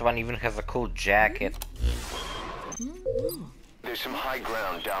 This one even has a cool jacket. There's some high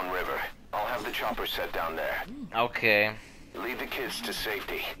ground downriver. I'll have the chopper set down there. Okay. Lead the kids to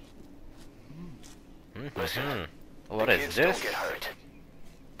safety. Listen, What the is kids this? don't get hurt.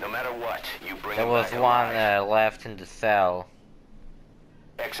 No matter what, you bring There them was back one alive. left in the cell.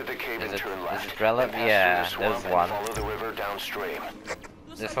 Exit the cave Is and it- turn is left. it relevant? Then pass Yeah, through the there's swamp one. and follow the river downstream.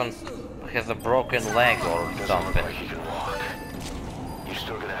 This one has a broken leg or Doesn't look something. like he can walk. You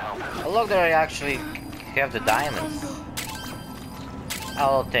still gonna help him? Oh, look, there I actually have the diamonds.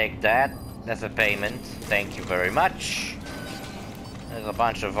 I'll take that. That's a payment. Thank you very much. There's a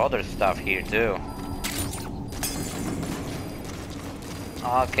bunch of other stuff here too.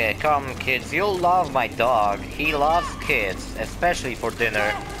 Okay, come kids. You'll love my dog. He loves kids, especially for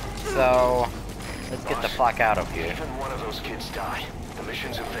dinner. So, let's get the fuck out of here. Even one of those kids die. The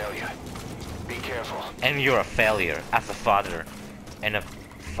mission's a failure. Be careful. And you're a failure as a father and a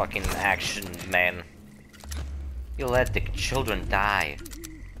fucking action man. You let the children die.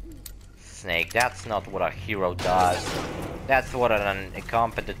 Snake, that's not what a hero does. That's what an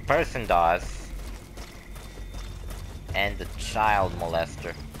incompetent person does. And the child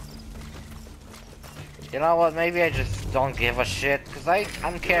molester. You know what, maybe I just don't give a shit, cause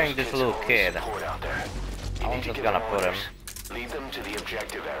I'm carrying this little kid. I'm just gonna put him. Lead them to the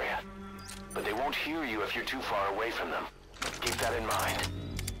objective area. But they won't hear you if you're too far away from them. Keep that in mind.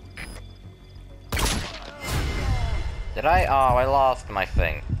 Did I? Oh, I lost my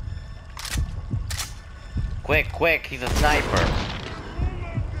thing. Quick, quick, he's a sniper.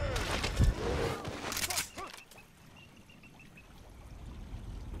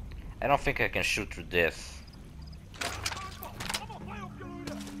 I don't think I can shoot through this.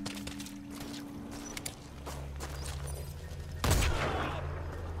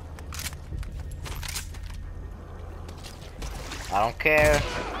 I don't care.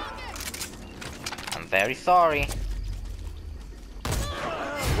 I'm very sorry.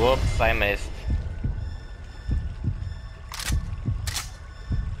 Whoops, I missed.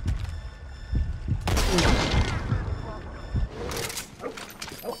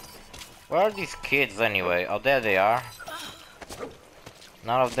 Where are these kids anyway? Oh, there they are.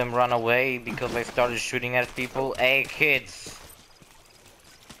 None of them run away because I started shooting at people. Hey, kids!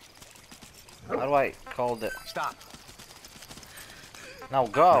 How do I call the... Stop. No,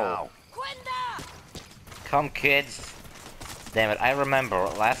 go! Come, kids! Damn it, I remember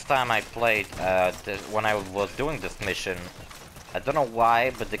last time I played, when I was doing this mission, I don't know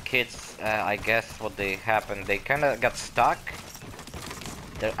why, but the kids, I guess what they happened, they kinda got stuck.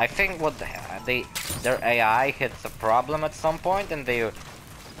 I think what their AI hit a problem at some point, and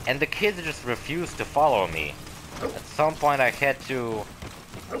the kids just refused to follow me. At some point, I had to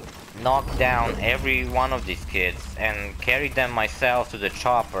knock down every one of these kids and carry them myself to the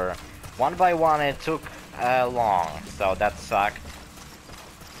chopper, one by one. It took long, so that sucked.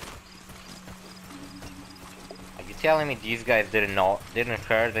 Are you telling me these guys didn't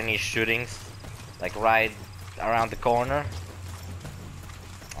heard any shootings, like right around the corner?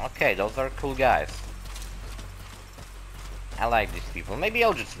 Okay, those are cool guys. I like these people. Maybe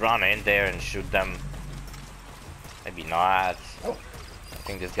I'll just run in there and shoot them. Maybe not. I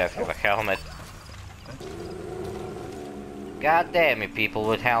think this guy has a helmet. God damn you people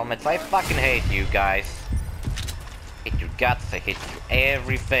with helmets. I fucking hate you guys. Hate your guts, I hate you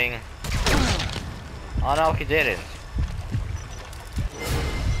everything. Oh no, he didn't.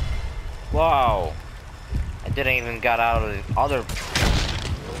 Whoa. I didn't even get out of the other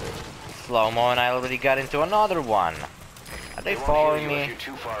slow-mo and I already got into another one. Are they following me? You're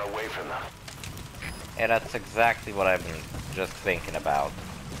too far away from them. Yeah, that's exactly what I've been just thinking about.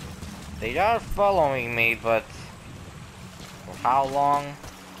 They are following me, but for how long?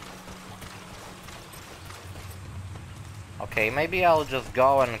 Okay, maybe I'll just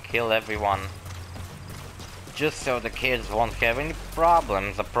go and kill everyone. Just so the kids won't have any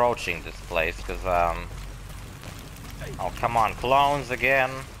problems approaching this place, because, oh, come on, clones again.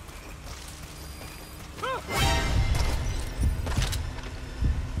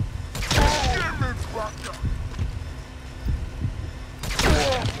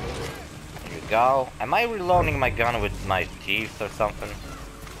 There you go. Am I reloading my gun with my teeth or something?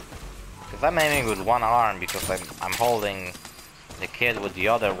 Because I'm aiming with one arm because I'm holding the kid with the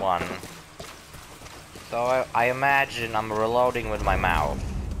other one. So I imagine I'm reloading with my mouth.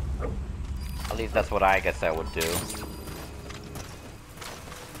 At least that's what I guess I would do.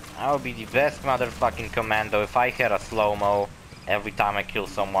 I would be the best motherfucking commando if I had a slow-mo every time I kill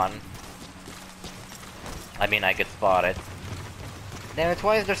someone. I mean, I get spotted. Damn it,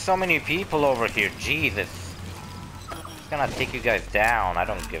 why is there so many people over here? Jesus. It's gonna take you guys down, I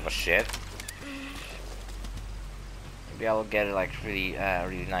don't give a shit. Maybe I'll get it like really,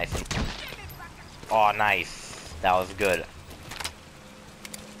 really nice. Oh, nice. That was good.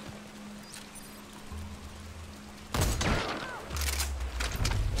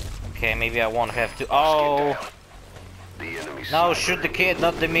 Okay, maybe I won't have to. Oh! No, shoot the kid,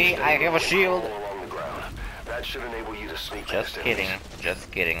 not the me. I have a shield. That should enable you to sneak Just past kidding, enemies.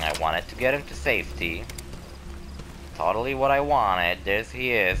 just kidding. I wanted to get him to safety. Totally what I wanted. There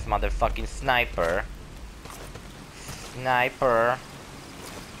he is, motherfucking sniper. Sniper.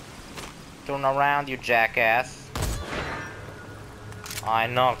 Turn around, you jackass. I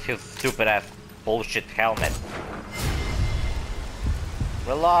knocked his stupid ass bullshit helmet.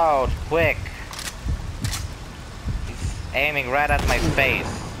 Reload, quick. He's aiming right at my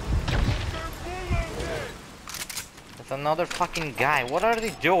face. There's another fucking guy. What are they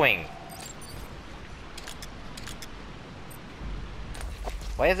doing?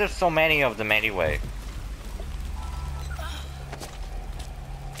 Why is there so many of them anyway?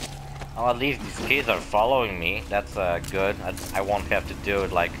 Oh, at least these kids are following me. That's good. I won't have to do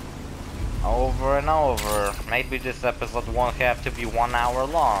it like over and over. Maybe this episode won't have to be 1 hour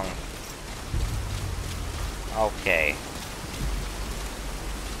long. Okay.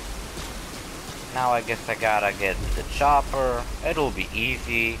 Now I guess I gotta get to the chopper. It'll be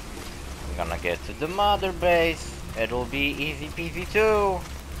easy. I'm gonna get to the mother base. It'll be easy peasy too.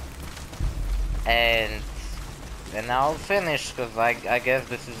 And then I'll finish, because I guess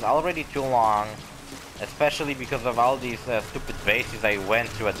this is already too long. Especially because of all these stupid bases I went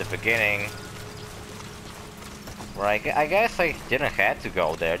to at the beginning. Where I guess I didn't have to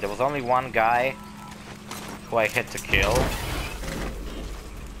go there. There was only one guy who I had to kill.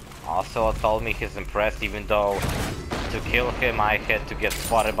 Also told me he's impressed, even though to kill him I had to get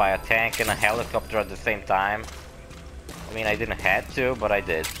spotted by a tank and a helicopter at the same time. I mean, I didn't have to, but I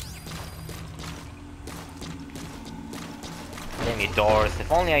did. Any doors,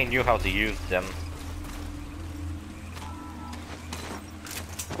 if only I knew how to use them.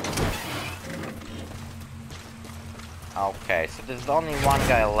 Okay, so there's only one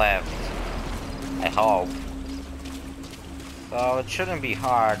guy left. I hope. So it shouldn't be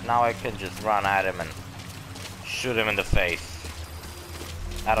hard. Now I can just run at him and shoot him in the face.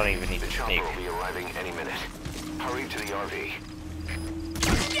 I don't even need to The sneak. chopper will be arriving any minute. Hurry to the RV.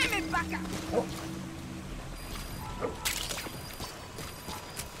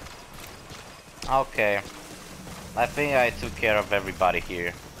 Okay. I think I took care of everybody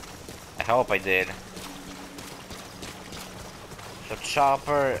here. I hope I did. So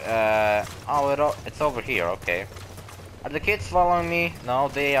chopper, oh, it's over here, okay. Are the kids following me? No,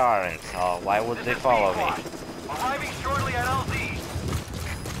 they aren't. Oh, why would they follow me? Arriving shortly at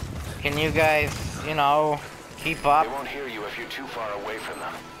LZ. Can you guys, you know, keep up? They won't hear you if you're too far away from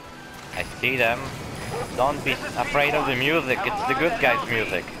them. I see them. Don't be afraid of the music, it's the good guys'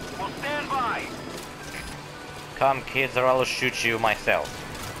 music. We'll stand by. Come kids, or I'll shoot you myself.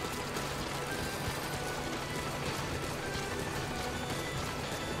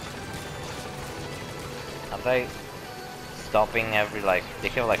 Are they stopping every, like, they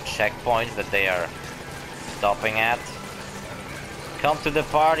have like checkpoints that they are stopping at? Come to the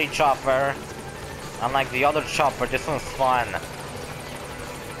party, chopper! Unlike the other chopper, this one's fun.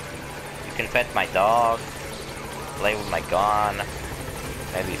 You can pet my dog, play with my gun,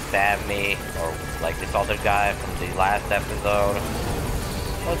 maybe stab me, or like this other guy from the last episode.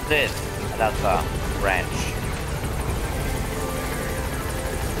 What's this? That's a wrench.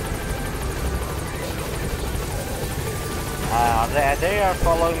 They are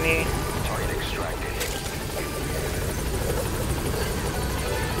following me. Target extracted.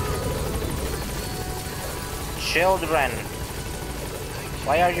 Children,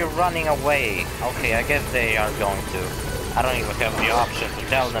 why are you running away? Okay, I guess they are going to. I don't even have the option to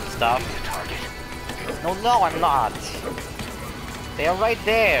tell them stuff. No, I'm not. They are right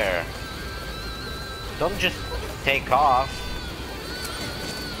there. Don't just take off.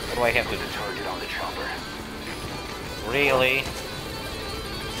 What do I have to The target on the chopper. Really?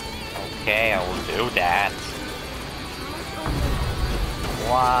 Okay, I will do that.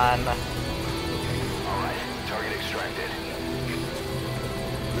 One. Alright, target extracted.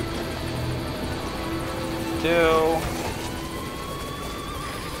 2.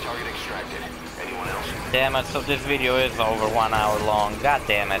 Target extracted. Anyone else? Damn it, so this video is over 1 hour long. God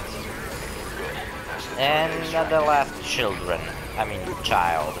damn it. Good. That's the target And extracted. the last children. I mean,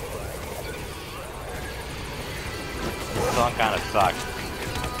 child. This song kind of sucks.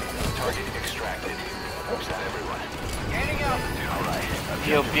 Target extracted. Is that everyone? Getting up! Alright.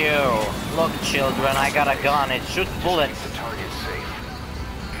 Pew pew. Look, children, I got a gun. It shoots bullets. The target's safe.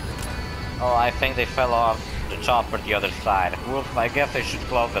 Oh, I think they fell off the chopper the other side. Whoops, I guess I should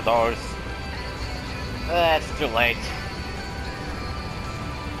close the doors. It's too late.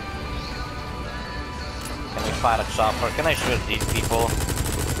 Can we fight a chopper? Can I shoot these people?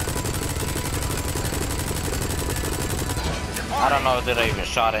 I don't know if I even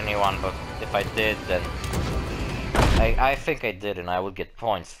shot anyone, but if I did, then I think I did, and I would get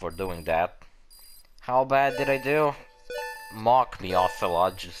points for doing that. How bad did I do? Mock me,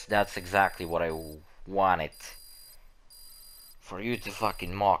 Ocelot. Just that's exactly what I wanted. For you to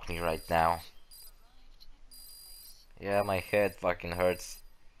fucking mock me right now. Yeah, my head fucking hurts.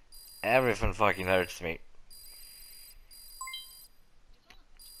 Everything fucking hurts me.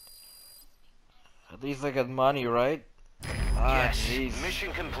 At least I got money, right? Ah, Yes, jeez.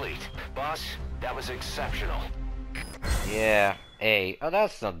 mission complete. Boss, that was exceptional. Yeah, A. Oh,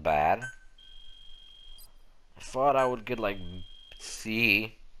 that's not bad. I thought I would get like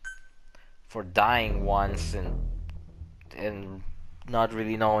C for dying once and not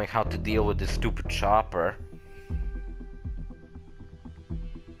really knowing how to deal with this stupid chopper.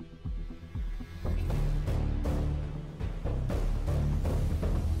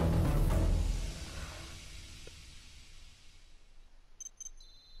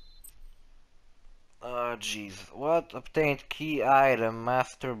 Oh jeez, what? Obtained key item,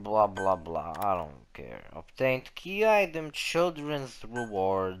 master blah blah blah, I don't care. Obtained key item, children's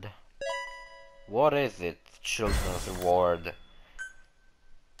reward. What is it, children's reward?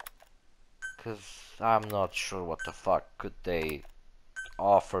 Cause I'm not sure what the fuck could they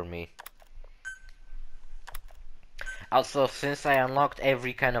offer me. Also, since I unlocked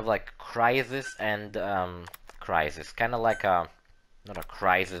every kind of like crisis and crisis, kind of like a, not a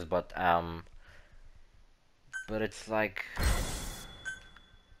crisis, but it's like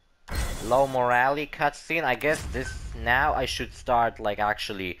low morale cutscene. I guess this now I should start like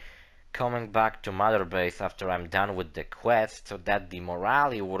actually coming back to Mother Base after I'm done with the quest, so that the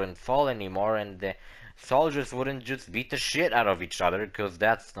morale wouldn't fall anymore and the soldiers wouldn't just beat the shit out of each other, because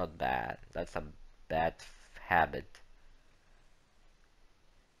that's not bad. That's a bad habit.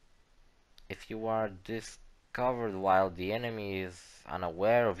 If you are discovered while the enemy is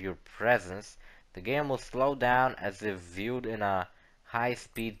unaware of your presence, the game will slow down as if viewed in a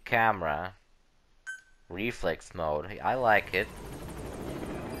high-speed camera. Reflex mode. I like it.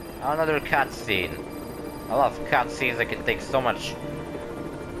 Another cutscene. I love cutscenes that can take so much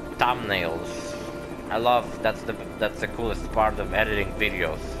thumbnails. I love that's the coolest part of editing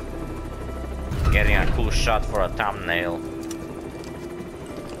videos. Getting a cool shot for a thumbnail.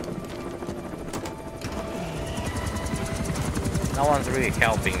 No one's really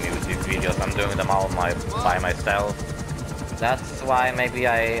helping me with these videos. I'm doing them all by myself. That's why maybe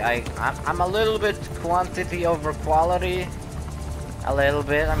I'm a little bit quantity over quality. A little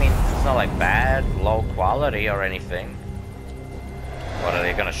bit. I mean, it's not like bad, low quality or anything. What, are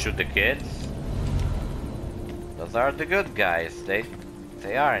they gonna shoot the kids? Those are the good guys. They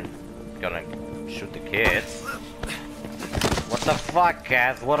aren't gonna shoot the kids. What the fuck,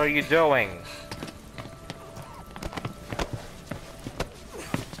 Kaz? What are you doing?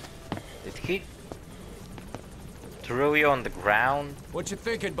 Did he throw you on the ground? What you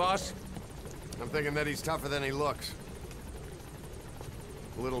thinking, boss? I'm thinking that he's tougher than he looks.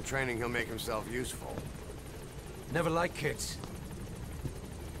 A little training, he'll make himself useful. Never liked kids.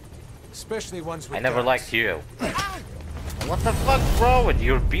 Especially ones with I never guns. liked you. What the fuck's wrong with you?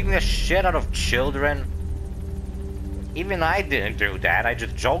 You're beating the shit out of children? Even I didn't do that, I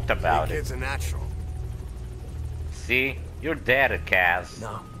just joked about The it. kid's a natural. See? You're dead, Kaz.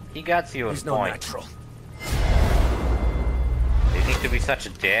 No, He got you a he's no point. natural. You need to be such a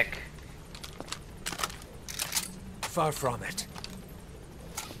dick. Far from it.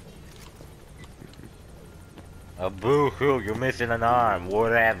 A boo-hoo, you're missing an arm,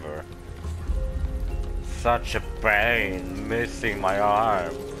 whatever. Such a pain, missing my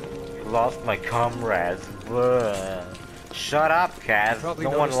arm. Lost my comrades, blah. Shut up, Kaz. Probably No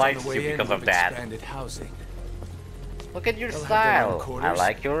one noticed on likes the way you in because of we've that. expanded housing. Look at your They'll have their own style. I quarters,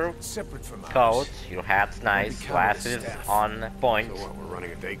 like your separate from ours. coat, your hat's nice, become glasses the staff. on point. So what, we're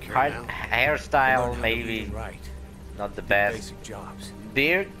running a daycare Hard now? Learn hairstyle, how to read maybe and write. not the best. Basic jobs.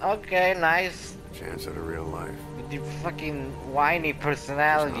 Beard, okay, nice. Chance at a real life. With your fucking whiny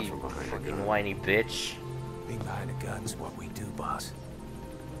personality, It's not from behind a fucking gun. whiny bitch. Being behind a gun's what we do, boss.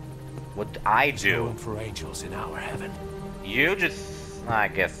 What I There's do? room for angels in our heaven. You just... I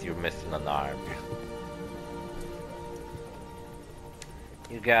guess you're missing an arm.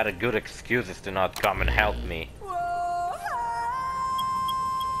 You got a good excuses to not come and help me.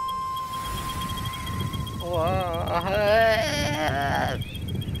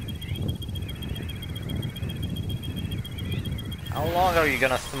 How long are you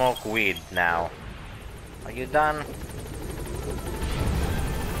gonna smoke weed now? Are you done?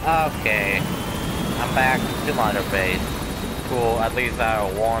 Okay. I'm back to Mother Base. Cool, at least I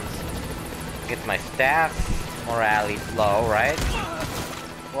won't get my stats. Morale is low, right?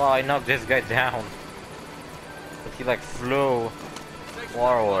 Well, I knocked this guy down. But he like flew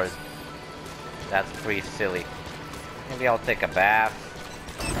forward. That's pretty silly. Maybe I'll take a bath.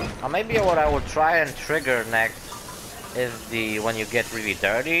 Or maybe what I will try and trigger next is the when you get really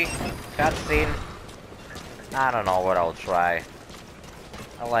dirty cutscene. I don't know what I'll try.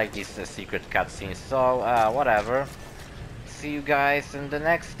 I like these secret cutscenes, so whatever. See you guys in the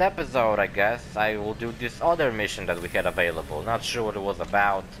next episode, I guess. I will do this other mission that we had available. Not sure what it was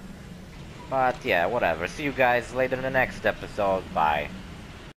about. But yeah, whatever. See you guys later in the next episode. Bye.